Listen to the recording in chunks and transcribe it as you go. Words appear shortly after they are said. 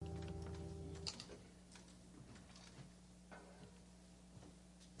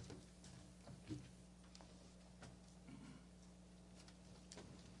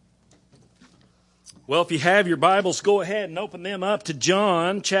Well, if you have your Bibles, go ahead and open them up to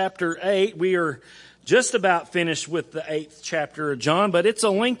John chapter 8. We are just about finished with the 8th chapter of John, but it's a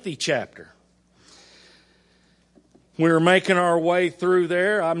lengthy chapter. We're making our way through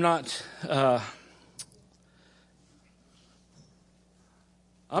there. I'm not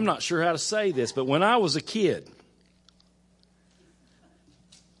sure how to say this, but when I was a kid,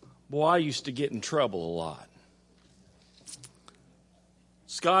 boy, I used to get in trouble a lot.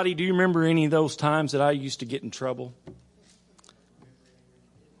 Scotty, do you remember any of those times that I used to get in trouble?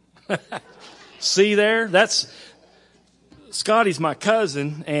 See there? Scotty's my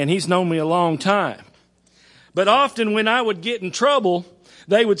cousin, and he's known me a long time. But often when I would get in trouble,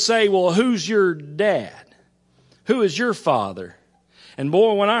 they would say, well, who's your dad? Who is your father? And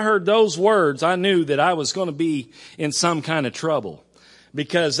boy, when I heard those words, I knew that I was going to be in some kind of trouble.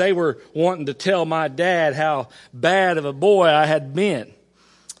 Because they were wanting to tell my dad how bad of a boy I had been.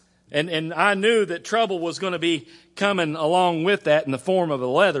 And I knew that trouble was going to be coming along with that in the form of a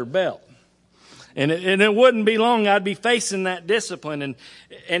leather belt. And it wouldn't be long I'd be facing that discipline.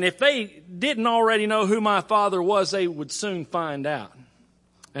 And if they didn't already know who my father was, they would soon find out.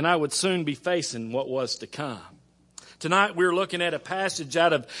 And I would soon be facing what was to come. Tonight we're looking at a passage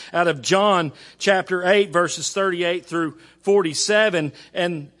out of John chapter 8 verses 38 through 47.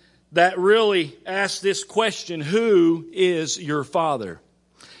 And that really asks this question, who is your father?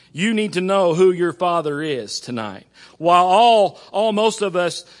 You need to know who your father is tonight. While most of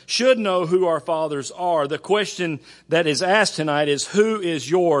us should know who our fathers are, the question that is asked tonight is, who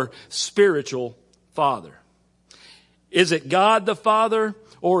is your spiritual father? Is it God the Father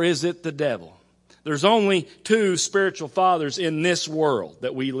or is it the devil? There's only two spiritual fathers in this world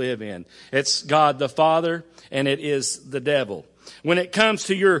that we live in. It's God the Father and it is the devil. When it comes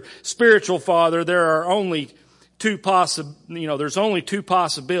to your spiritual father, there are only there's only two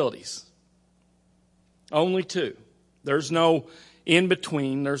possibilities. Only two. There's no in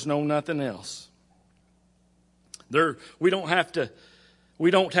between. There's no nothing else. We don't have to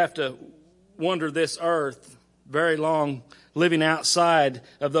wander this earth very long living outside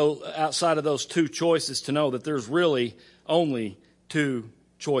of those two choices to know that there's really only two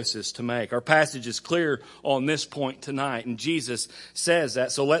choices to make. Our passage is clear on this point tonight, and Jesus says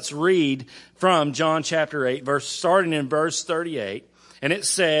that. So let's read from John chapter 8, starting in verse 38. And it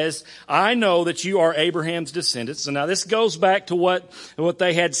says, I know that you are Abraham's descendants. And now this goes back to what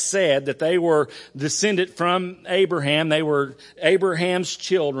they had said, that they were descended from Abraham. They were Abraham's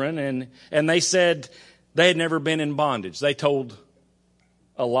children, and they said they had never been in bondage. They told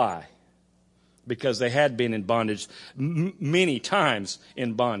a lie. Because they had been in bondage many times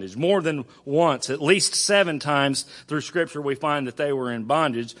in bondage. More than once, at least 7 times through Scripture we find that they were in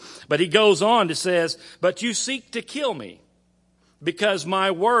bondage. But he goes on to says, but you seek to kill me because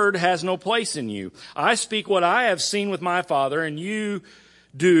my word has no place in you. I speak what I have seen with my father and you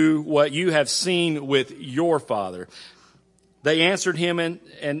do what you have seen with your father. They answered him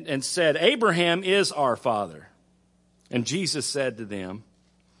and said, Abraham is our father. And Jesus said to them,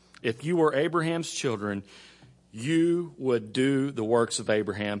 if you were Abraham's children, you would do the works of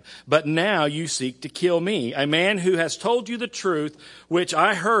Abraham. But now you seek to kill me, a man who has told you the truth, which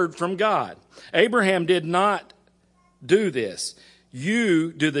I heard from God. Abraham did not do this.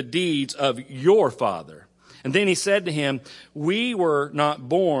 You do the deeds of your father. And then he said to him, we were not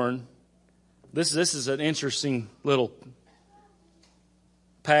born. This is an interesting little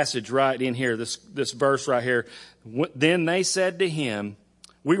passage right in here, this verse right here. Then they said to him,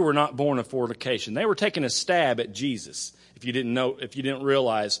 we were not born of fornication. They were taking a stab at Jesus. If you didn't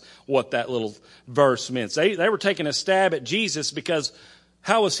realize what that little verse meant. They were taking a stab at Jesus because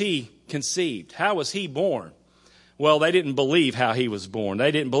how was he conceived? How was he born? Well, they didn't believe how he was born.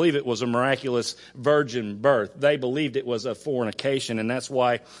 They didn't believe it was a miraculous virgin birth. They believed it was a fornication, and that's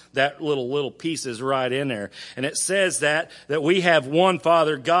why that little piece is right in there. And it says that we have one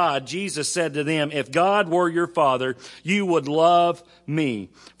Father, God. Jesus said to them, if God were your Father, you would love me.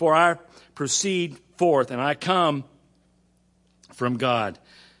 For I proceed forth, and I come from God.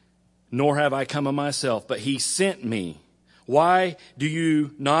 Nor have I come of myself, but he sent me. Why do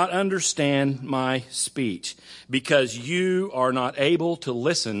you not understand my speech? Because you are not able to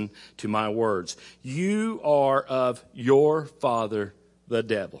listen to my words. You are of your father, the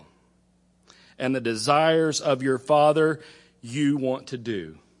devil. And the desires of your father you want to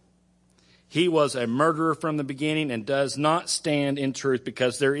do. He was a murderer from the beginning and does not stand in truth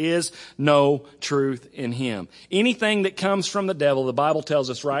because there is no truth in him. Anything that comes from the devil, the Bible tells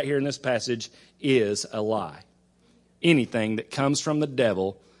us right here in this passage, is a lie. Anything that comes from the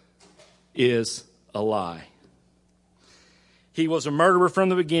devil is a lie. He was a murderer from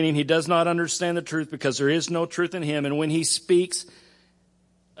the beginning. He does not understand the truth because there is no truth in him. And when he speaks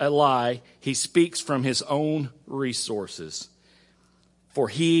a lie, he speaks from his own resources. For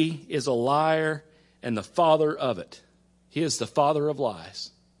he is a liar and the father of it. He is the father of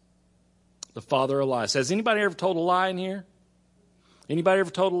lies. The father of lies. Has anybody ever told a lie in here? Anybody ever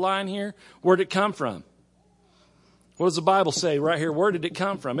told a lie in here? Where did it come from? What does the Bible say right here? Where did it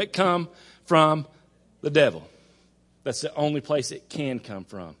come from? It come from the devil. That's the only place it can come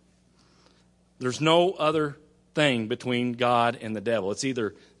from. There's no other thing between God and the devil. It's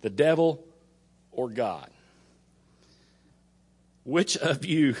either the devil or God. Which of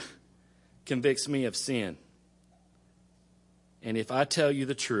you convicts me of sin? And if I tell you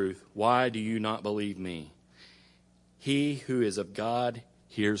the truth, why do you not believe me? He who is of God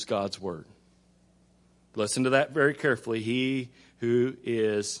hears God's word. Listen to that very carefully. He who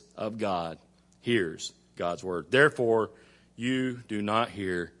is of God hears God's word. Therefore, you do not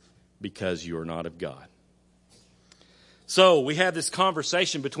hear because you are not of God. So we have this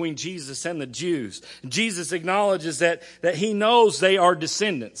conversation between Jesus and the Jews. Jesus acknowledges that he knows they are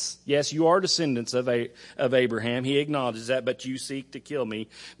descendants. Yes, you are descendants of Abraham. He acknowledges that, but you seek to kill me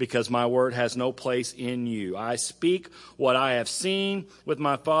because my word has no place in you. I speak what I have seen with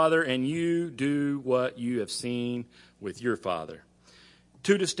my father, and you do what you have seen with your father.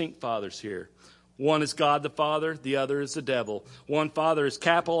 Two distinct fathers here. One is God the Father, the other is the devil. One father is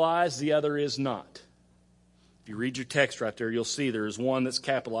capitalized, the other is not. If you read your text right there, you'll see there is one that's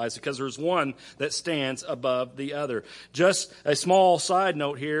capitalized because there's one that stands above the other. Just a small side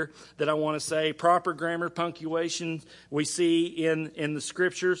note here that I want to say, proper grammar, punctuation we see in the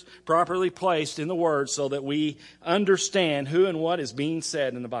scriptures, properly placed in the words so that we understand who and what is being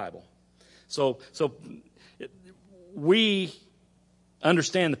said in the Bible. So we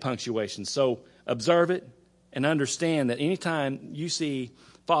understand the punctuation. So observe it and understand that anytime you see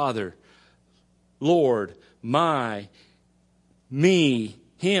Father, Lord, my, me,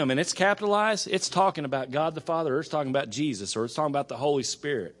 him, and it's capitalized, it's talking about God the Father, or it's talking about Jesus, or it's talking about the Holy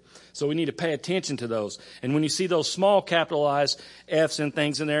Spirit. So we need to pay attention to those. And when you see those small capitalized F's and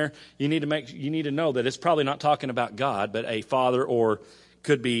things in there, you need to know that it's probably not talking about God, but a father, or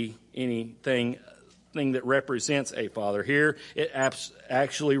could be anything that represents a father. Here, it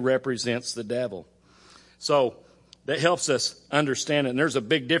actually represents the devil. So that helps us understand it. And there's a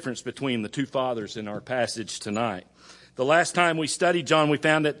big difference between the two fathers in our passage tonight. The last time we studied John, we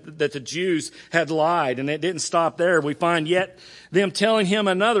found that the Jews had lied, and it didn't stop there. We find yet them telling him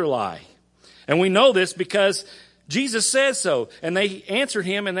another lie. And we know this because Jesus says so. And they answered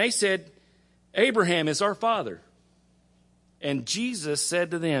him and they said, Abraham is our father. And Jesus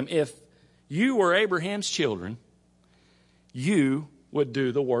said to them, if you were Abraham's children, you would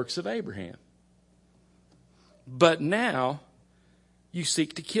do the works of Abraham. But now you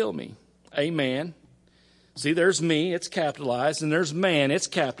seek to kill me, a man. See, there's me, it's capitalized, and there's man, it's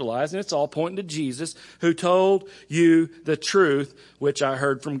capitalized, and it's all pointing to Jesus, who told you the truth, which I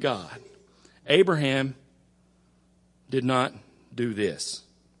heard from God. Abraham did not do this.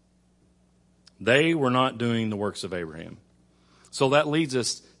 They were not doing the works of Abraham. So that leads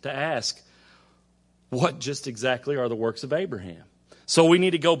us to ask, what just exactly are the works of Abraham? So we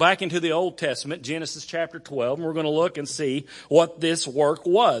need to go back into the Old Testament, Genesis chapter 12, and we're going to look and see what this work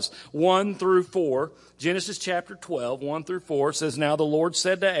was. 1 through 4, Genesis chapter 12, 1 through 4 says, Now the Lord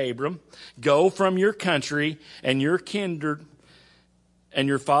said to Abram, Go from your country and your kindred and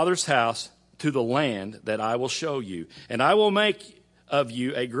your father's house to the land that I will show you. And I will make of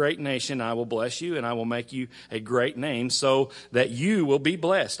you a great nation. I will bless you, and I will make you a great name so that you will be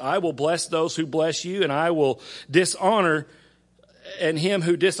blessed. I will bless those who bless you, and I will dishonor and him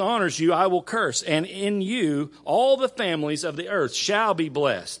who dishonors you I will curse, and in you all the families of the earth shall be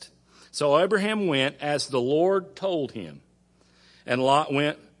blessed. So Abraham went as the Lord told him, and Lot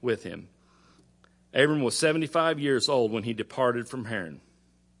went with him. Abram was 75 years old when he departed from Haran.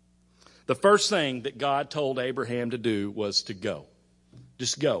 The first thing that God told Abraham to do was to go.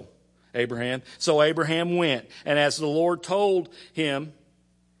 Just go, Abraham. So Abraham went, and as the Lord told him,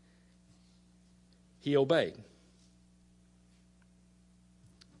 he obeyed.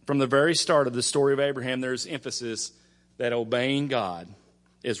 From the very start of the story of Abraham, there's emphasis that obeying God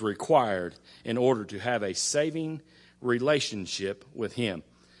is required in order to have a saving relationship with him.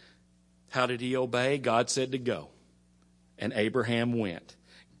 How did he obey? God said to go, and Abraham went.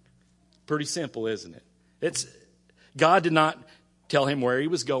 Pretty simple, isn't it? God did not tell him where he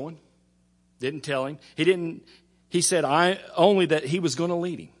was going. Didn't tell him. He said only that he was going to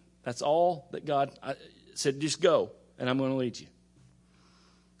lead him. That's all that God said, just go, and I'm going to lead you.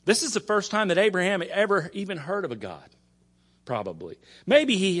 This is the first time that Abraham ever even heard of a God. Probably.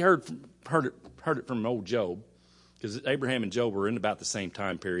 Maybe he heard it from old Job, because Abraham and Job were in about the same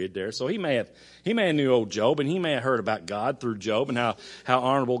time period there. So he may have knew old Job, and he may have heard about God through Job and how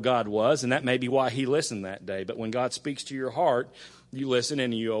honorable God was, and that may be why he listened that day. But when God speaks to your heart, you listen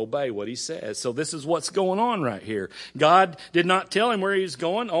and you obey what he says. So this is what's going on right here. God did not tell him where he was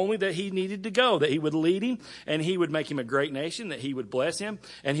going, only that he needed to go, that he would lead him, and he would make him a great nation, that he would bless him,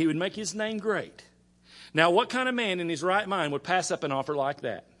 and he would make his name great. Now, what kind of man in his right mind would pass up an offer like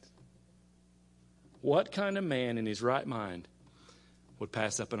that? What kind of man in his right mind would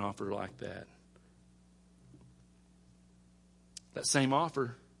pass up an offer like that? That same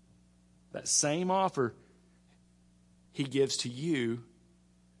offer he gives to you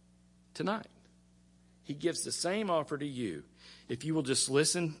tonight. He gives the same offer to you. If you will just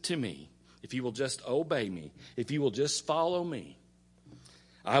listen to me, if you will just obey me, if you will just follow me,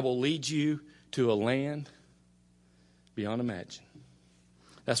 I will lead you to a land beyond imagine.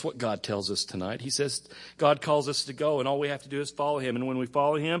 That's what God tells us tonight. He says God calls us to go, and all we have to do is follow him. And when we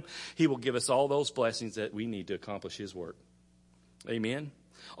follow him, he will give us all those blessings that we need to accomplish his work. Amen?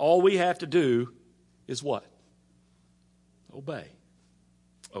 All we have to do is what? Obey.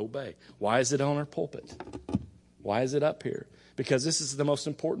 Obey. Why is it on our pulpit? Why is it up here? Because this is the most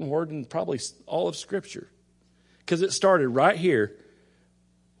important word in probably all of Scripture. Because it started right here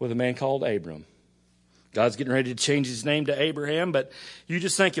with a man called Abram. God's getting ready to change his name to Abraham, but you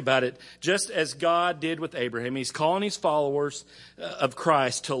just think about it. Just as God did with Abraham, he's calling his followers of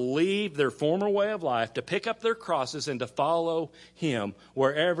Christ to leave their former way of life, to pick up their crosses, and to follow him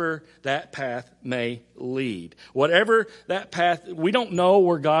wherever that path may lead. Whatever that path, we don't know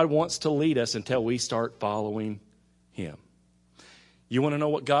where God wants to lead us until we start following him. You want to know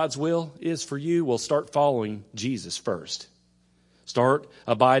what God's will is for you? Well, start following Jesus first. Start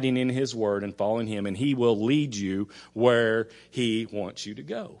abiding in his word and following him, and he will lead you where he wants you to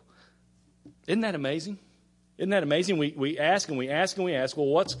go. Isn't that amazing? Isn't that amazing? We ask and we ask and we ask, well,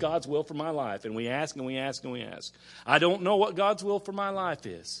 what's God's will for my life? And we ask and we ask and we ask. I don't know what God's will for my life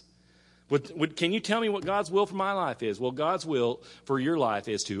is. Can you tell me what God's will for my life is? Well, God's will for your life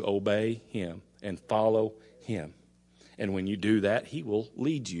is to obey him and follow him. And when you do that, he will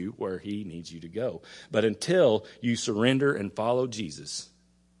lead you where he needs you to go. But until you surrender and follow Jesus,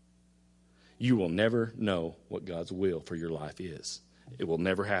 you will never know what God's will for your life is. It will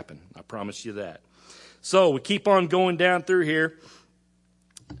never happen. I promise you that. So we keep on going down through here.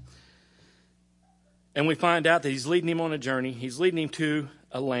 And we find out that he's leading him on a journey. He's leading him to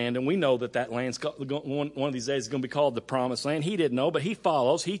a land. And we know that land's one of these days is going to be called the Promised Land. He didn't know, but he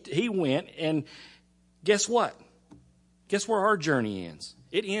follows. He went. And guess what? Guess where our journey ends?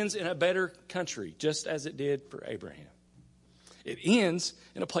 It ends in a better country, just as it did for Abraham. It ends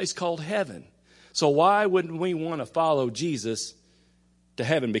in a place called heaven. So why wouldn't we want to follow Jesus to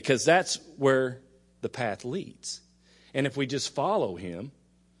heaven? Because that's where the path leads. And if we just follow him,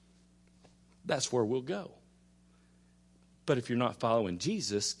 that's where we'll go. But if you're not following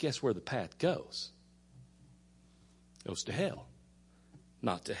Jesus, guess where the path goes? It goes to hell,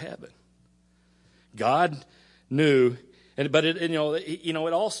 not to heaven. God knew. But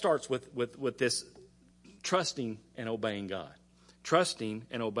it all starts with this trusting and obeying God. Trusting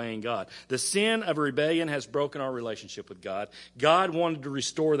and obeying God. The sin of rebellion has broken our relationship with God. God wanted to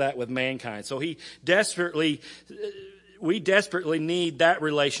restore that with mankind. So we desperately need that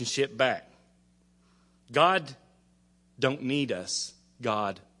relationship back. God don't need us.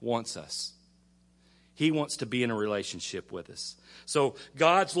 God wants us. He wants to be in a relationship with us. So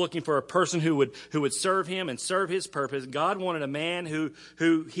God's looking for a person who would serve him and serve his purpose. God wanted a man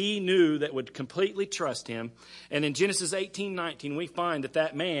who he knew that would completely trust him. And in Genesis 18:19, we find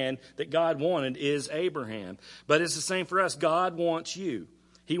that man that God wanted is Abraham. But it's the same for us. God wants you.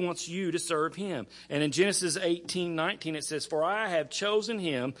 He wants you to serve him. And in Genesis 18:19, it says, "For I have chosen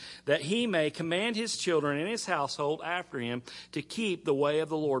him that he may command his children and his household after him to keep the way of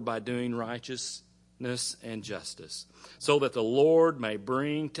the Lord by doing righteousness and justice, so that the Lord may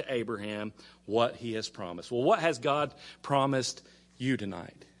bring to Abraham what he has promised." Well, what has God promised you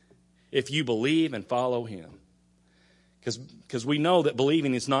tonight? If you believe and follow him. Because we know that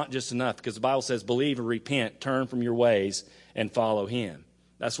believing is not just enough, because the Bible says believe and repent, turn from your ways and follow him.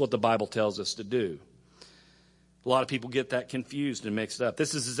 That's what the Bible tells us to do. A lot of people get that confused and mixed up.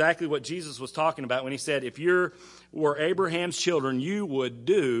 This is exactly what Jesus was talking about when he said, if you were Abraham's children, you would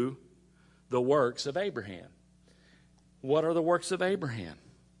do the works of Abraham. What are the works of Abraham?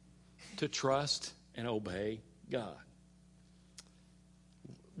 To trust and obey God.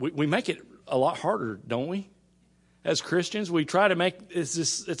 We make it a lot harder, don't we? As Christians, we try to make it's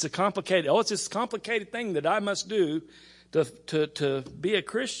this complicated thing that I must do to be a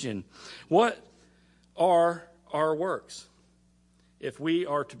Christian. What are our works if we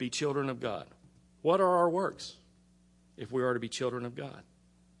are to be children of God? What are our works if we are to be children of God?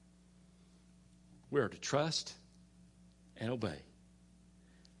 We are to trust and obey.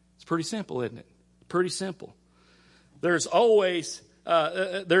 It's pretty simple, isn't it? Pretty simple. There's always,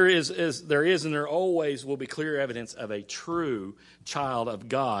 there always will be clear evidence of a true child of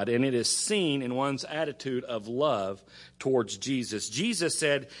God, and it is seen in one's attitude of love towards Jesus. Jesus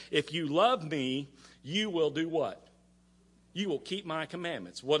said, if you love me, you will do what? You will keep my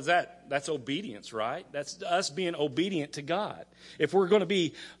commandments. What is that? That's obedience, right? That's us being obedient to God. If we're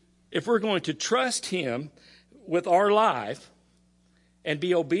going to trust Him with our life and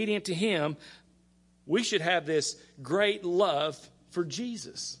be obedient to Him, we should have this great love for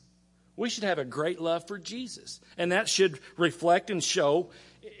Jesus. We should have a great love for Jesus. And that should reflect and show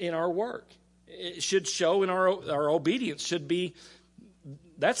in our work. It should show in our obedience. Should be,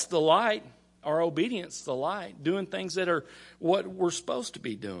 that's the light. Our obedience, the light. Doing things that are what we're supposed to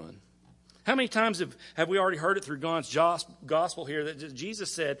be doing. How many times have we already heard it through God's gospel here that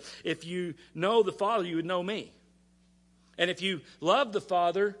Jesus said, if you know the Father, you would know me. And if you love the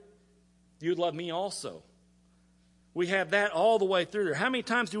Father, you would love me also. We have that all the way through there. How many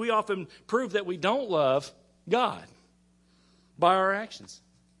times do we often prove that we don't love God? By our actions.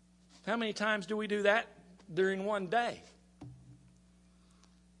 How many times do we do that during one day?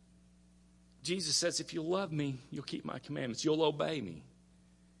 Jesus says, if you love me, you'll keep my commandments. You'll obey me.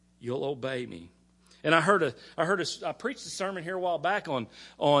 You'll obey me. And I preached a sermon here a while back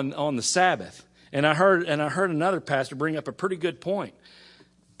on the Sabbath. And I heard another pastor bring up a pretty good point.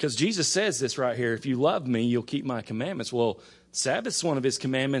 Because Jesus says this right here, if you love me, you'll keep my commandments. Well, Sabbath's one of his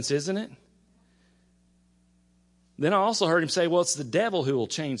commandments, isn't it? Then I also heard him say, well, it's the devil who will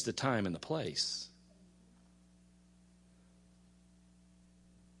change the time and the place.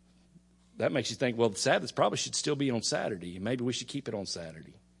 That makes you think, well, the Sabbath probably should still be on Saturday. Maybe we should keep it on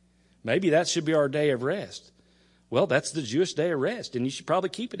Saturday. Maybe that should be our day of rest. Well, that's the Jewish day of rest, and you should probably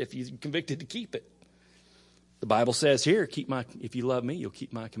keep it if you're convicted to keep it. The Bible says here, if you love me, you'll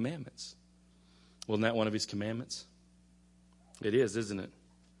keep my commandments. Wasn't that one of his commandments? It is, isn't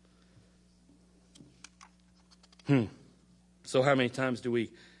it? So how many times do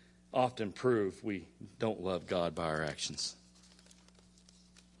we often prove we don't love God by our actions?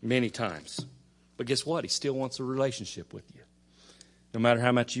 Many times. But guess what? He still wants a relationship with you. No matter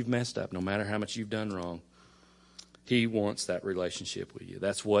how much you've messed up, no matter how much you've done wrong, He wants that relationship with you.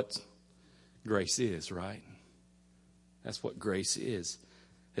 That's what grace is, right? That's what grace is.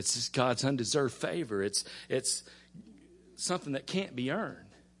 It's just God's undeserved favor. It's something that can't be earned.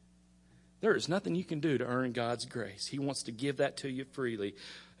 There is nothing you can do to earn God's grace. He wants to give that to you freely.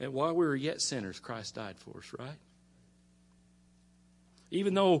 And while we were yet sinners, Christ died for us, right?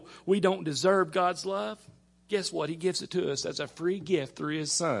 Even though we don't deserve God's love, guess what? He gives it to us as a free gift through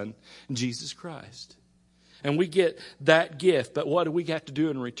His Son, Jesus Christ. And we get that gift, but what do we have to do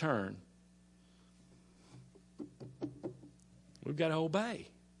in return? We've got to obey.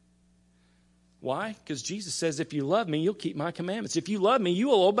 Why? Because Jesus says, if you love me, you'll keep my commandments. If you love me, you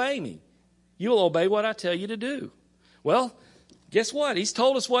will obey me. You'll obey what I tell you to do. Well, guess what? He's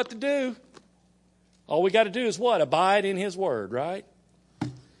told us what to do. All we got to do is what? Abide in His word, right?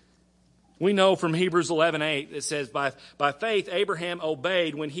 We know from Hebrews 11:8, it says, by faith Abraham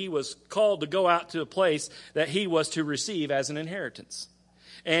obeyed when he was called to go out to a place that he was to receive as an inheritance.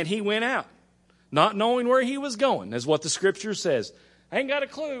 And he went out, not knowing where he was going, is what the Scripture says. I ain't got a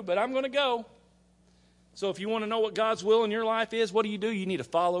clue, but I'm going to go. So if you want to know what God's will in your life is, what do? You need to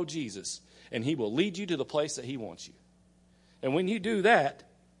follow Jesus. And He will lead you to the place that He wants you. And when you do that,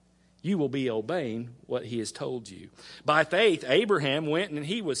 you will be obeying what He has told you. By faith, Abraham went and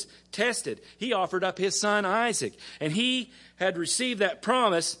he was tested. He offered up his son Isaac. And he had received that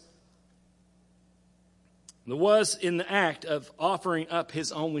promise that was in the act of offering up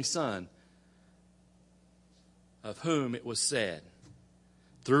his only son, of whom it was said,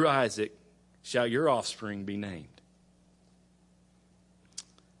 through Isaac shall your offspring be named.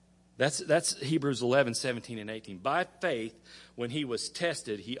 That's Hebrews 11:17 and 18. By faith, when he was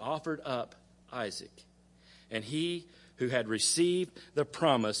tested, he offered up Isaac. And he who had received the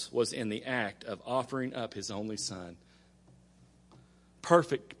promise was in the act of offering up his only son.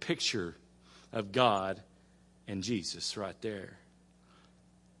 Perfect picture of God and Jesus right there.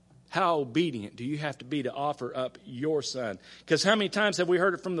 How obedient do you have to be to offer up your son? Because how many times have we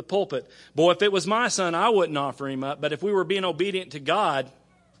heard it from the pulpit? Boy, if it was my son, I wouldn't offer him up. But if we were being obedient to God,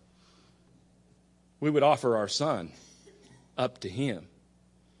 we would offer our son up to Him.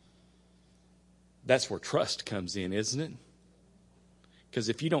 That's where trust comes in, isn't it? Because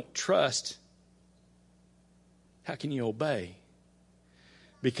if you don't trust, how can you obey?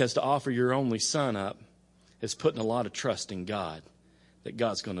 Because to offer your only son up is putting a lot of trust in God, that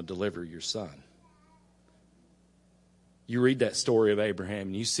God's going to deliver your son. You read that story of Abraham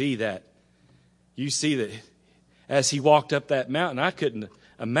and you see that as he walked up that mountain, I couldn't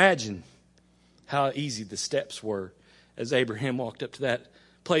imagine how easy the steps were as Abraham walked up to that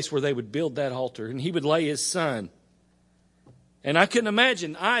place where they would build that altar and he would lay his son. And I couldn't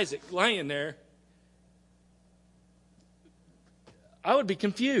imagine Isaac laying there. I would be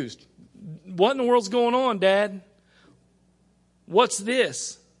confused. What in the world's going on, Dad? What's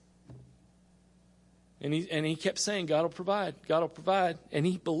this? And he kept saying, God will provide, God will provide. And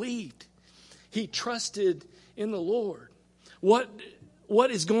he believed. He trusted in the Lord. What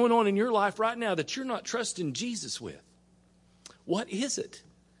is going on in your life right now that you're not trusting Jesus with? What is it?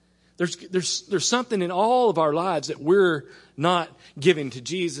 There's something in all of our lives that we're not giving to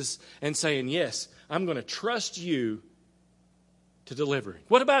Jesus and saying, yes, I'm going to trust you to deliver.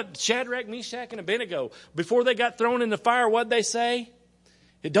 What about Shadrach, Meshach, and Abednego? Before they got thrown in the fire, what'd they say?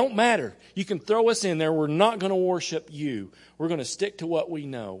 It don't matter. You can throw us in there. We're not going to worship you. We're going to stick to what we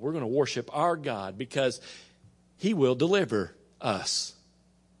know. We're going to worship our God because He will deliver us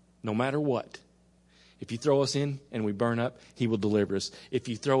no matter what. If you throw us in and we burn up, He will deliver us. If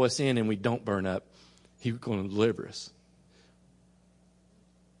you throw us in and we don't burn up, He's going to deliver us.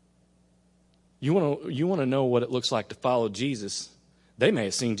 You want to know what it looks like to follow Jesus. They may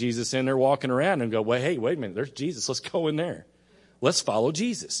have seen Jesus in there walking around and go, well, hey, wait a minute, there's Jesus. Let's go in there. Let's follow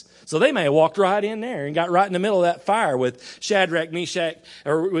Jesus. So they may have walked right in there and got right in the middle of that fire with Shadrach, Meshach,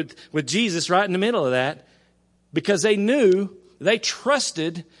 or with Jesus right in the middle of that because they knew, they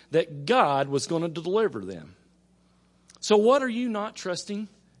trusted that God was going to deliver them. So what are you not trusting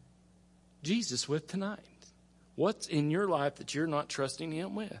Jesus with tonight? What's in your life that you're not trusting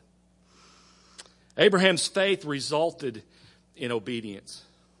Him with? Abraham's faith resulted in obedience.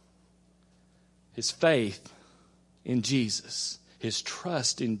 His faith in Jesus, his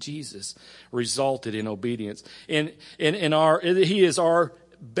trust in Jesus resulted in obedience. He is our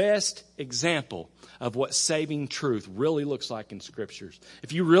best example of what saving truth really looks like in Scriptures.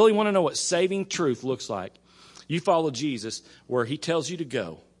 If you really want to know what saving truth looks like, you follow Jesus where He tells you to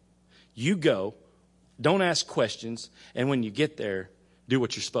go. You go, don't ask questions, and when you get there, do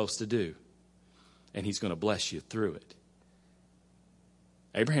what you're supposed to do. And He's going to bless you through it.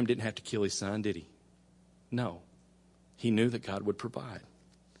 Abraham didn't have to kill his son, did he? No. He knew that God would provide.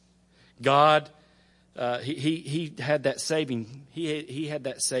 God, he had that saving. He had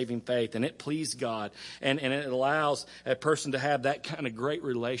that saving faith, and it pleased God, and it allows a person to have that kind of great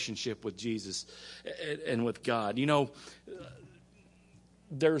relationship with Jesus and with God. You know,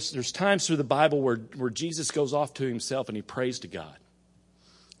 there's times through the Bible where Jesus goes off to Himself and He prays to God.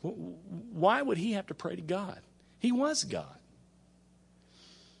 Why would He have to pray to God? He was God.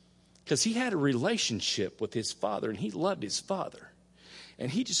 Because He had a relationship with His Father, and He loved His Father. And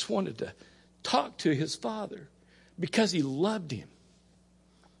He just wanted to talk to His Father because He loved Him.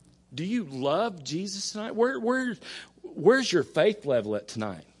 Do you love Jesus tonight? Where's your faith level at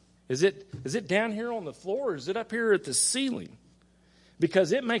tonight? Is it down here on the floor, or is it up here at the ceiling?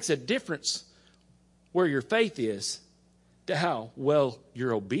 Because it makes a difference where your faith is to how well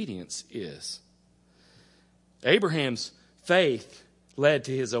your obedience is. Abraham's faith led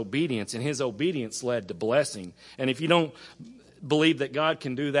to his obedience, and his obedience led to blessing. And if you don't believe that God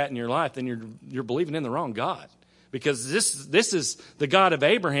can do that in your life, then you're believing in the wrong God. Because this is the God of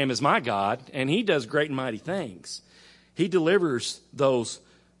Abraham is my God, and He does great and mighty things. He delivers those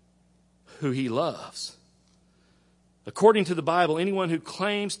who He loves. According to the Bible, anyone who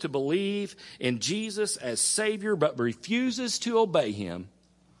claims to believe in Jesus as Savior but refuses to obey Him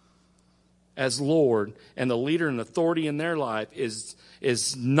as Lord and the leader and authority in their life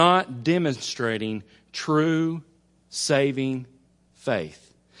is not demonstrating true saving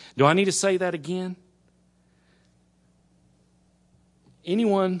faith. Do I need to say that again?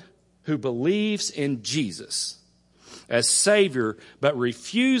 Anyone who believes in Jesus as Savior but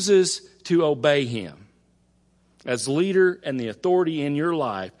refuses to obey Him as leader and the authority in your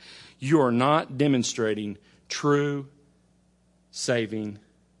life, you are not demonstrating true saving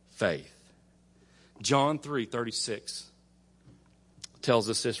faith. John 3:36 tells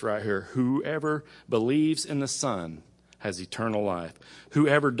us this right here. Whoever believes in the Son has eternal life.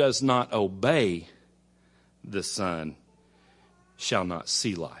 Whoever does not obey the Son shall not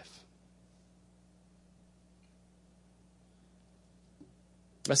see life.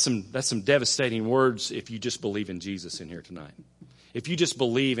 That's some devastating words if you just believe in Jesus in here tonight. If you just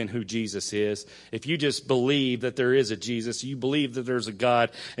believe in who Jesus is, if you just believe that there is a Jesus, you believe that there's a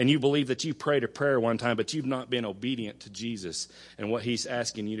God, and you believe that you prayed a prayer one time, but you've not been obedient to Jesus and what he's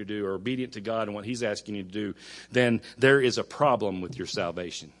asking you to do, or obedient to God and what he's asking you to do, then there is a problem with your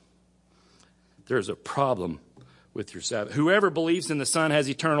salvation. There's a problem with your salvation. Whoever believes in the Son has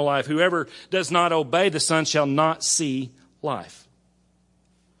eternal life. Whoever does not obey the Son shall not see life.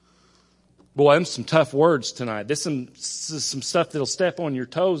 Boy, them some tough words tonight. This is some stuff that'll step on your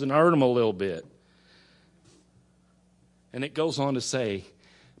toes and hurt them a little bit. And it goes on to say,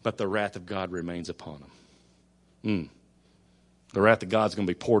 but the wrath of God remains upon them. The wrath of God's going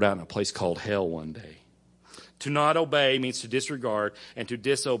to be poured out in a place called hell one day. To not obey means to disregard, and to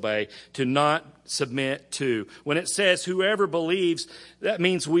disobey, to not submit to. When it says whoever believes, that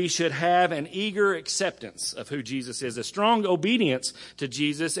means we should have an eager acceptance of who Jesus is, a strong obedience to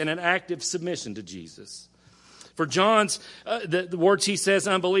Jesus, and an active submission to Jesus. For John's, the words he says,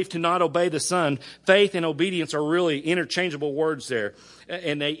 unbelief, to not obey the Son, faith and obedience are really interchangeable words there.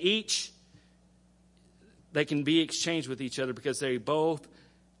 And they can be exchanged with each other because they both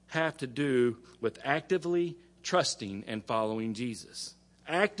have to do with actively trusting and following Jesus.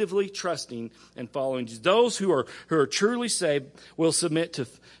 Actively trusting and following Jesus. Those who are truly saved will submit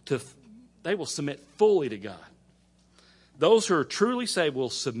they will submit fully to God. Those who are truly saved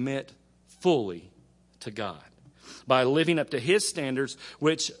will submit fully to God by living up to his standards,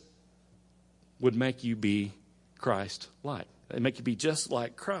 which would make you be Christ-like. They make you be just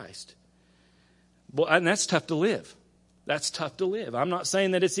like Christ. Well, and that's tough to live. That's tough to live. I'm not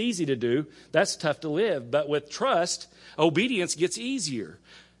saying that it's easy to do. That's tough to live. But with trust, obedience gets easier.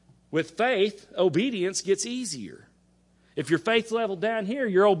 With faith, obedience gets easier. If your faith level down here,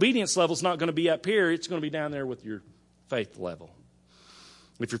 your obedience level is not going to be up here. It's going to be down there with your faith level.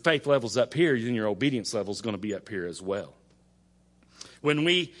 If your faith level's up here, then your obedience level is going to be up here as well. When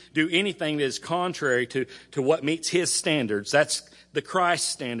we do anything that is contrary to what meets his standards, that's the Christ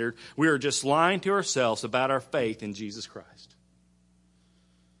standard, we are just lying to ourselves about our faith in Jesus Christ.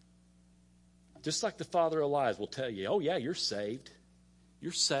 Just like the father of lies will tell you, oh yeah, you're saved.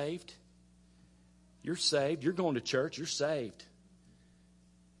 You're saved. You're saved. You're going to church. You're saved.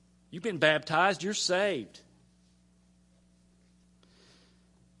 You've been baptized. You're saved.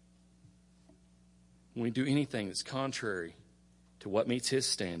 When we do anything that's contrary to what meets his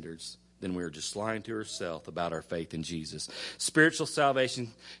standards, then we are just lying to ourselves about our faith in Jesus. Spiritual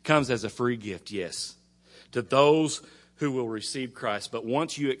salvation comes as a free gift, yes, to those who will receive Christ. But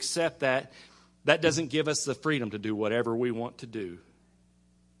once you accept that, that doesn't give us the freedom to do whatever we want to do.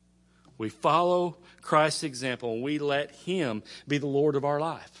 We follow Christ's example, and we let him be the Lord of our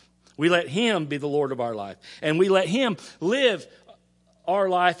life. We let him be the Lord of our life. And we let him live our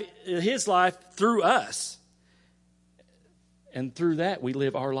life, his life, through us. And through that, we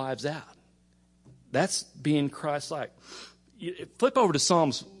live our lives out. That's being Christ-like. Flip over to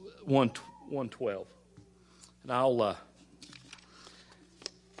Psalms 112. And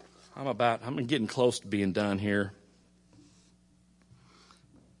I'm getting close to being done here.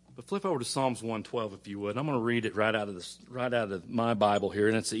 But flip over to Psalms 112 if you would. I'm going to read it right out of my Bible here,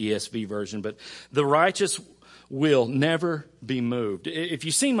 and it's the ESV version. But the righteous will never be moved. If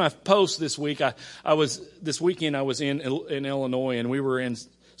you've seen my post this week, this weekend I was in Illinois, and we were in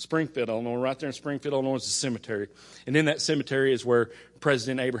Springfield, Illinois. Right there in Springfield, Illinois is a cemetery. And in that cemetery is where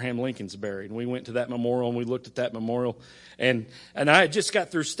President Abraham Lincoln's buried. And we went to that memorial, and we looked at that memorial. And I had just got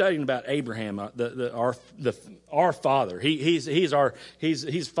through studying about Abraham, our father.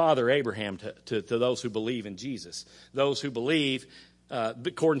 He's Father Abraham to those who believe in Jesus. Those who believe,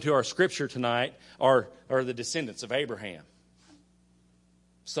 according to our scripture tonight, are the descendants of Abraham.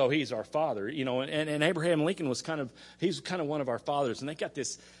 So he's our father, and Abraham Lincoln was kind of one of our fathers. And they got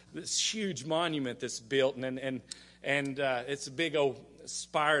this huge monument that's built, and it's a big old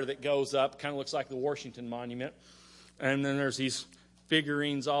spire that goes up, kind of looks like the Washington Monument. And then there's these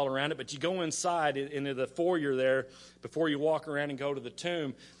figurines all around it. But you go inside into the foyer there, before you walk around and go to the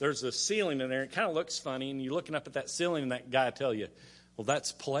tomb, there's a ceiling in there. It kind of looks funny, and you're looking up at that ceiling, and that guy will tell you, well,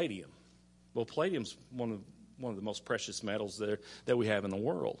 that's palladium. Well, palladium's one of the most precious metals that we have in the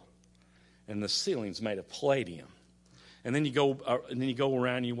world. And the ceiling's made of palladium. And then you go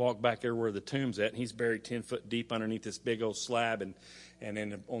around and you walk back there where the tomb's at, and he's buried 10 foot deep underneath this big old slab, and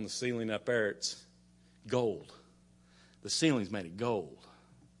then on the ceiling up there it's gold. The ceiling's made of gold.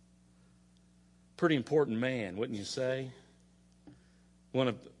 Pretty important man, wouldn't you say?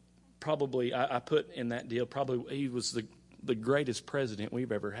 I put in that deal, probably he was the greatest president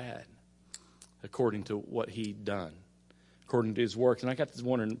we've ever had, according to what he'd done, according to his works. And I got to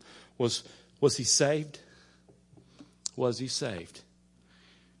wondering, was he saved? Was he saved?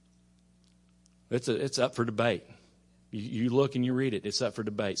 It's up for debate. You look and you read it. It's up for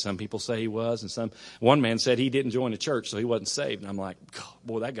debate. Some people say he was, and one man said he didn't join the church, so he wasn't saved. And I'm like,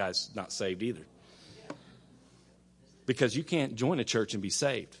 boy, that guy's not saved either. Because you can't join a church and be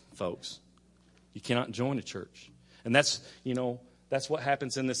saved, folks. You cannot join a church. And that's what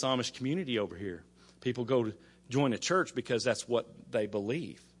happens in this Amish community over here. People go to join a church because that's what they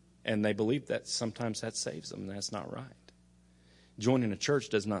believe. And they believe that sometimes that saves them, and that's not right. Joining a church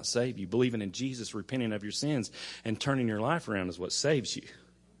does not save you. Believing in Jesus, repenting of your sins, and turning your life around is what saves you.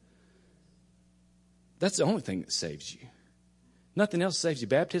 That's the only thing that saves you. Nothing else saves you.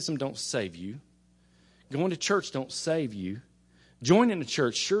 Baptism don't save you. Going to church don't save you. Joining a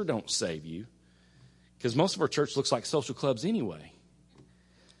church sure don't save you. Because most of our church looks like social clubs anyway.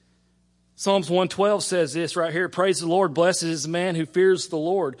 Psalms 112 says this right here. Praise the Lord. Blessed is the man who fears the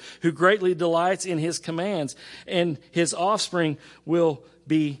Lord, who greatly delights in his commands, and his offspring will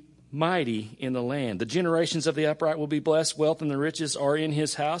be mighty in the land. The generations of the upright will be blessed. Wealth and the riches are in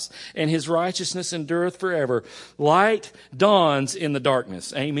his house, and his righteousness endureth forever. Light dawns in the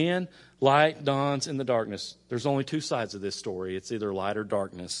darkness. Amen. Light dawns in the darkness. There's only two sides of this story. It's either light or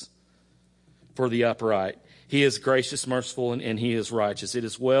darkness for the upright. He is gracious, merciful, and he is righteous. It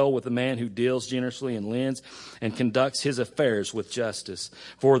is well with the man who deals generously and lends and conducts his affairs with justice.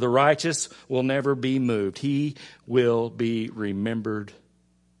 For the righteous will never be moved. He will be remembered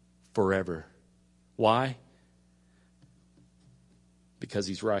forever. Why? Because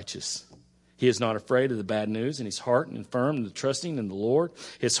he's righteous. He is not afraid of the bad news, and his heart is firm and trusting in the Lord.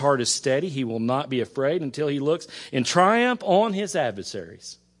 His heart is steady. He will not be afraid until he looks in triumph on his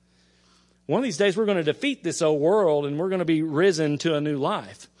adversaries. One of these days we're going to defeat this old world, and we're going to be risen to a new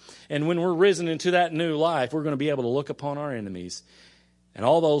life. And when we're risen into that new life, we're going to be able to look upon our enemies. And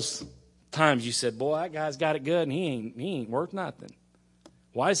all those times you said, boy, that guy's got it good and he ain't worth nothing.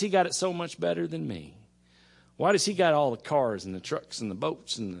 Why has he got it so much better than me? Why does he got all the cars and the trucks and the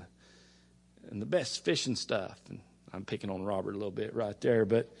boats and the best fishing stuff? And I'm picking on Robert a little bit right there,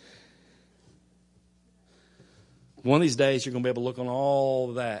 but one of these days you're going to be able to look on all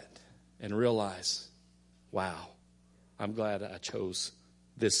of that and realize, wow, I'm glad I chose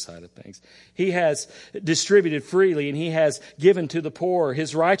this side of things. He has distributed freely, and he has given to the poor.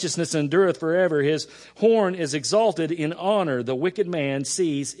 His righteousness endureth forever. His horn is exalted in honor. The wicked man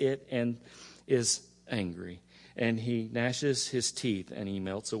sees it and is angry. And he gnashes his teeth, and he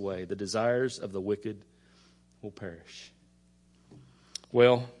melts away. The desires of the wicked will perish.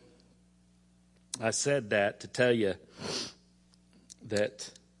 Well, I said that to tell you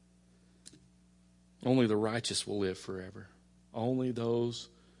that only the righteous will live forever. Only those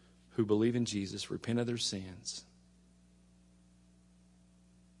who believe in Jesus, repent of their sins.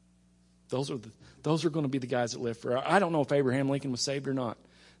 Those are going to be the guys that live forever. I don't know if Abraham Lincoln was saved or not.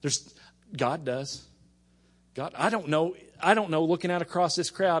 God does. God, I don't know. Looking out across this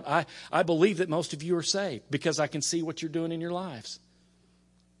crowd, I believe that most of you are saved because I can see what you're doing in your lives.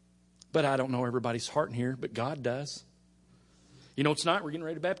 But I don't know everybody's heart in here, but God does. You know, tonight we're getting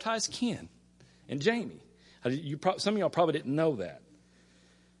ready to baptize Ken and Jamie. Some of y'all probably didn't know that.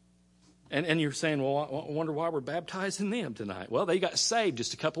 And you're saying, well, I wonder why we're baptizing them tonight. Well, they got saved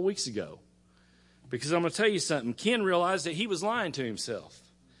just a couple weeks ago. Because I'm going to tell you something. Ken realized that he was lying to himself.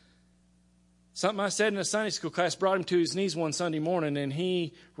 Something I said in a Sunday school class brought him to his knees one Sunday morning, and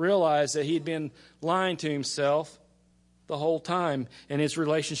he realized that he'd been lying to himself the whole time, and his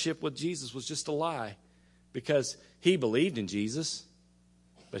relationship with Jesus was just a lie. Because he believed in Jesus,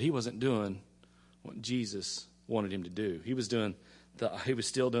 but he wasn't doing what Jesus wanted him to do. He was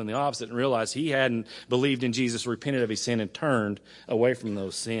still doing the opposite, and realized he hadn't believed in Jesus, repented of his sin, and turned away from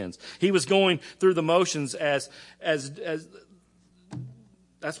those sins. He was going through the motions as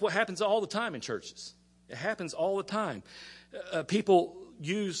that's what happens all the time in churches. It happens all the time. People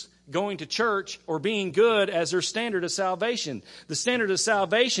use going to church or being good as their standard of salvation. The standard of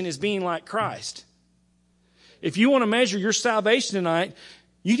salvation is being like Christ. If you want to measure your salvation tonight,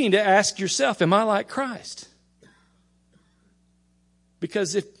 you need to ask yourself, am I like Christ?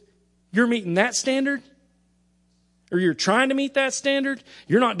 Because if you're meeting that standard, or you're trying to meet that standard,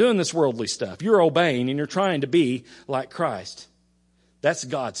 you're not doing this worldly stuff. You're obeying and you're trying to be like Christ. That's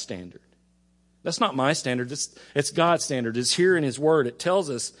God's standard. That's not my standard. It's God's standard. It's here in His Word. It tells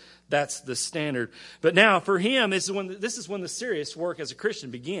us that's the standard. But now for him, this is when the serious work as a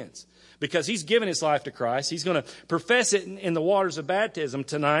Christian begins. Because he's given his life to Christ. He's going to profess it in the waters of baptism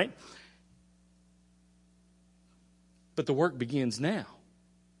tonight. But the work begins now.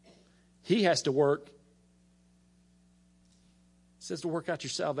 He has to work. It says to work out your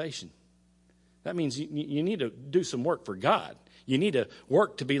salvation. That means you need to do some work for God. You need to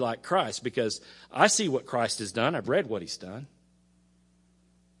work to be like Christ, because I see what Christ has done. I've read what he's done.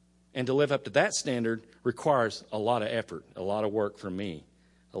 And to live up to that standard requires a lot of effort, a lot of work from me,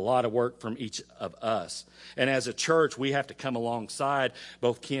 a lot of work from each of us. And as a church, we have to come alongside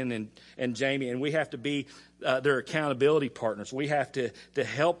both Ken and Jamie, and we have to be their accountability partners. We have to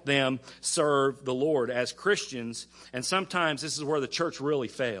help them serve the Lord as Christians. And sometimes this is where the church really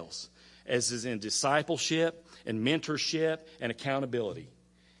fails, as is in discipleship and mentorship and accountability.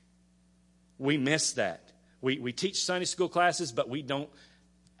 We miss that. We teach Sunday school classes, but we don't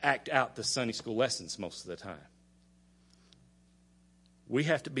act out the Sunday school lessons most of the time. We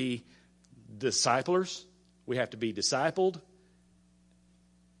have to be disciplers. We have to be discipled.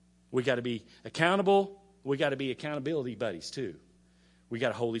 We got to be accountable. We got to be accountability buddies too. We got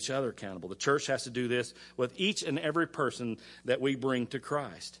to hold each other accountable. The church has to do this with each and every person that we bring to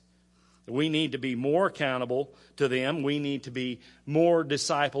Christ. We need to be more accountable to them. We need to be more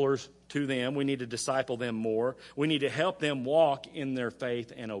disciplers to them. We need to disciple them more. We need to help them walk in their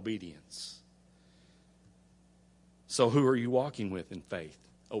faith and obedience. So who are you walking with in faith,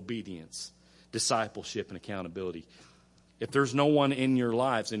 obedience, discipleship, and accountability? If there's no one in your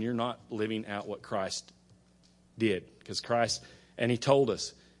lives, then you're not living out what Christ did. Because Christ, and he told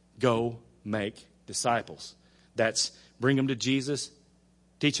us, go make disciples. That's bring them to Jesus,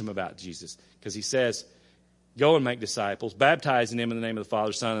 teach them about Jesus. Because he says, go and make disciples, baptizing them in the name of the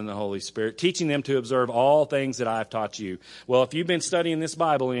Father, Son, and the Holy Spirit, teaching them to observe all things that I've taught you. Well, if you've been studying this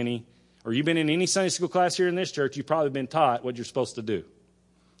Bible or you've been in any Sunday school class here in this church, you've probably been taught what you're supposed to do.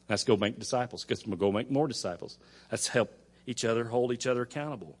 That's go make disciples. Go make more disciples. Let's help each other, hold each other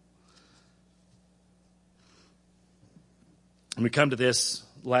accountable. And we come to this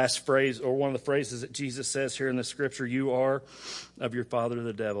last phrase, or one of the phrases that Jesus says here in the scripture: you are of your father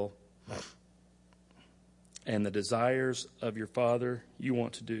the devil, and the desires of your father you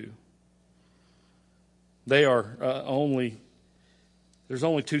want to do. They are there's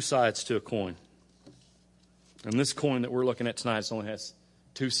only two sides to a coin. And this coin that we're looking at tonight only has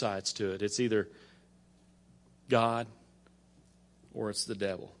two sides to it. It's either God or it's the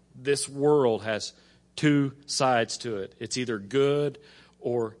devil. This world has two sides to it. It's either good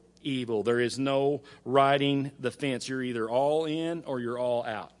or evil. There is no riding the fence. You're either all in or you're all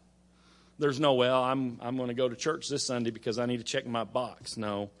out. There's no, well, I'm going to go to church this Sunday because I need to check my box.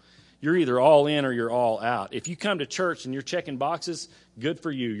 No. You're either all in or you're all out. If you come to church and you're checking boxes, good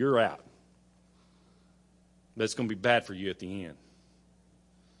for you. You're out. But it's going to be bad for you at the end.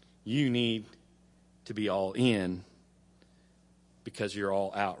 You need to be all in because you're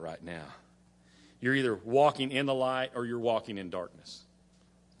all out right now. You're either walking in the light or you're walking in darkness.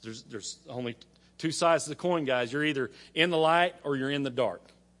 There's only two sides to the coin, guys. You're either in the light or you're in the dark.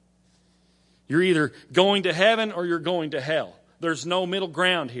 You're either going to heaven or you're going to hell. There's no middle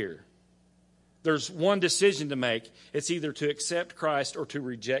ground here. There's one decision to make. It's either to accept Christ or to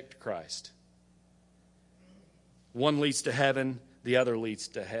reject Christ. One leads to heaven, the other leads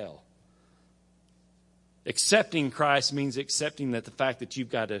to hell. Accepting Christ means accepting that the fact that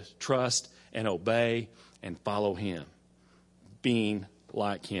you've got to trust and obey and follow him, being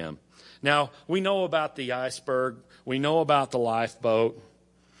like him. Now, we know about the iceberg. We know about the lifeboat.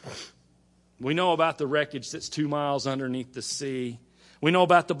 We know about the wreckage that's 2 miles underneath the sea. We know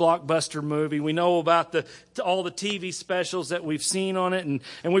about the blockbuster movie. We know about all the TV specials that we've seen on it.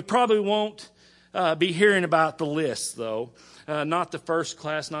 And we probably won't be hearing about the list, though. Not the first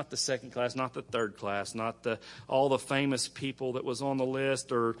class, not the second class, not the third class, not all the famous people that was on the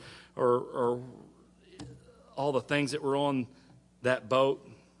list or all the things that were on that boat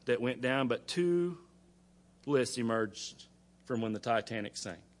that went down. But two lists emerged from when the Titanic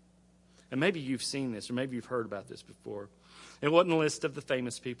sank. And maybe you've seen this, or maybe you've heard about this before. It wasn't a list of the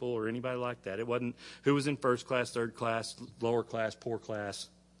famous people or anybody like that. It wasn't who was in first class, third class, lower class, poor class,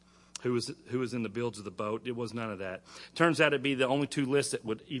 who was in the bilge of the boat. It was none of that. Turns out it'd be the only two lists that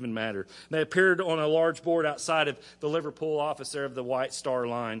would even matter. They appeared on a large board outside of the Liverpool office there of the White Star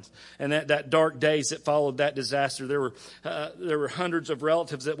Line. And that dark days that followed that disaster, there were hundreds of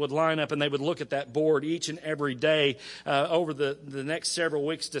relatives that would line up and they would look at that board each and every day over the next several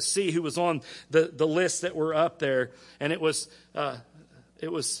weeks to see who was on the lists that were up there. And it was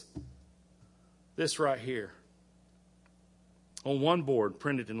this right here. On one board,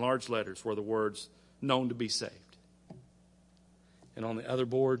 printed in large letters, were the words, known to be saved. And on the other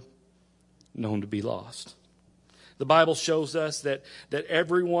board, known to be lost. The Bible shows us that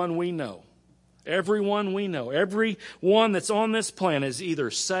everyone we know, everyone that's on this planet is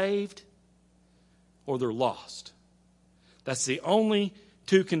either saved or they're lost. That's the only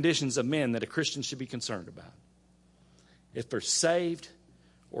two conditions of men that a Christian should be concerned about. If they're saved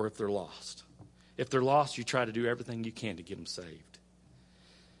or if they're lost. If they're lost, you try to do everything you can to get them saved.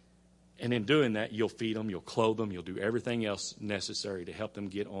 And in doing that, you'll feed them, you'll clothe them, you'll do everything else necessary to help them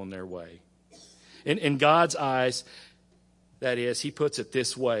get on their way. In God's eyes, that is, he puts it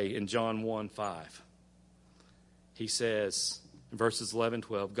this way in John 1:5. He says in verses 11,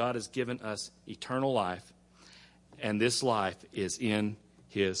 12, God has given us eternal life, and this life is in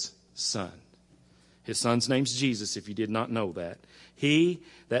his Son. His Son's name's Jesus, if you did not know that. He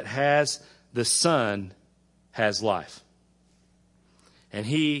that has the Son has life. And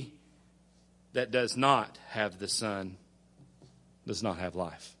he that does not have the Son does not have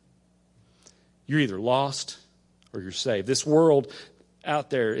life. You're either lost or you're saved. This world out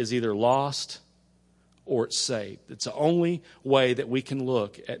there is either lost or it's saved. It's the only way that we can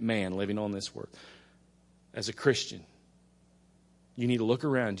look at man living on this earth. As a Christian, you need to look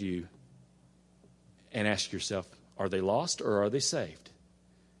around you and ask yourself, are they lost or are they saved?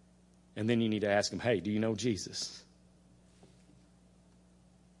 And then you need to ask them, hey, do you know Jesus?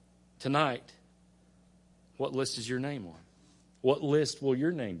 Tonight, what list is your name on? What list will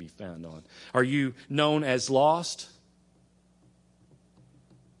your name be found on? Are you known as lost?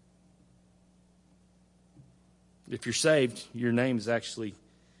 If you're saved, your name is actually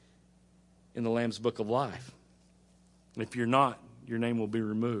in the Lamb's Book of Life. If you're not, your name will be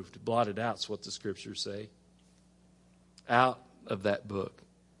removed, blotted out, is what the Scriptures say. Out of that book.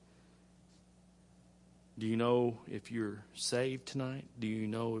 Do you know if you're saved tonight? Do you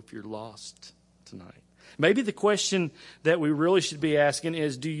know if you're lost tonight? Maybe the question that we really should be asking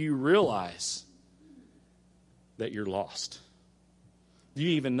is, do you realize that you're lost? Do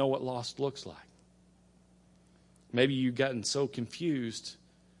you even know what lost looks like? Maybe you've gotten so confused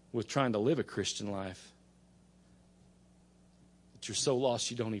with trying to live a Christian life that you're so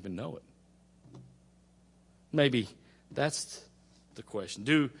lost you don't even know it. Maybe that's the question.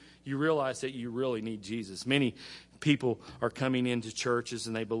 Do you realize that you really need Jesus? Many people are coming into churches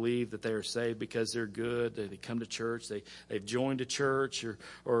and they believe that they are saved because they're good. They come to church. They've joined a church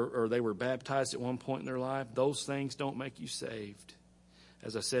or they were baptized at one point in their life. Those things don't make you saved.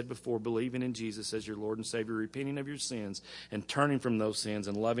 As I said before, believing in Jesus as your Lord and Savior, repenting of your sins and turning from those sins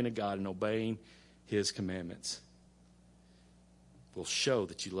and loving a God and obeying his commandments will show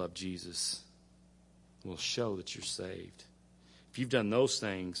that you love Jesus. Will show that you're saved. If you've done those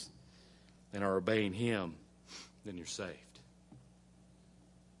things and are obeying him, then you're saved.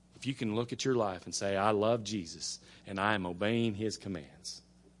 If you can look at your life and say, I love Jesus and I am obeying his commands,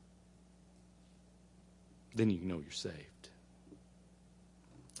 then you know you're saved.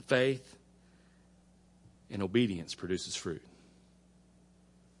 Faith and obedience produces fruit.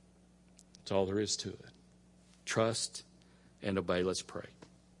 That's all there is to it. Trust and obey. Let's pray.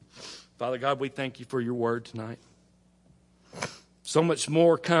 Father God, we thank you for your word tonight. So much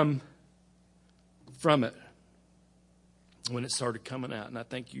more come from it when it started coming out. And I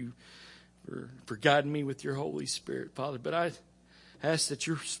thank you for guiding me with your Holy Spirit, Father. But I ask that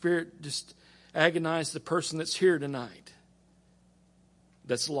your Spirit just agonize the person that's here tonight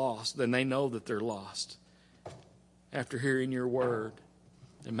that's lost. Then they know that they're lost after hearing your word.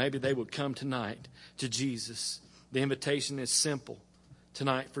 And maybe they would come tonight to Jesus. The invitation is simple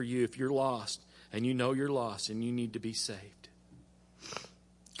tonight for you. If you're lost and you know you're lost and you need to be saved,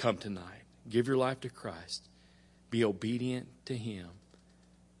 come tonight. Give your life to Christ. Be obedient to him.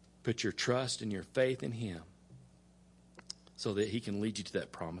 Put your trust and your faith in him so that he can lead you to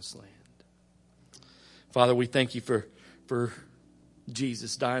that promised land. Father, we thank you for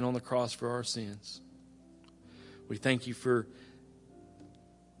Jesus dying on the cross for our sins. We thank you for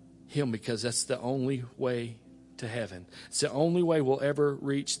him because that's the only way to heaven. It's the only way we'll ever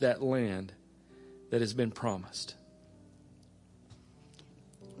reach that land that has been promised.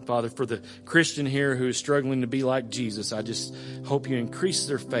 Father, for the Christian here who is struggling to be like Jesus, I just hope you increase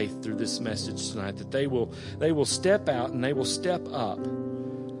their faith through this message tonight, that they will step out and they will step up.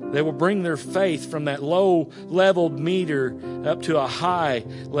 They will bring their faith from that low-leveled meter up to a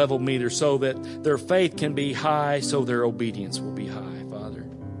high-level meter so that their faith can be high, so their obedience will be high, Father.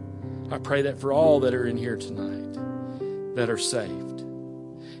 I pray that for all that are in here tonight that are saved.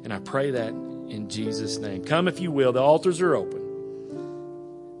 And I pray that in Jesus' name. Come if you will. The altars are open.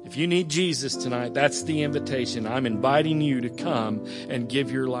 If you need Jesus tonight, that's the invitation. I'm inviting you to come and give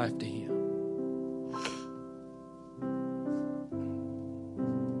your life to him.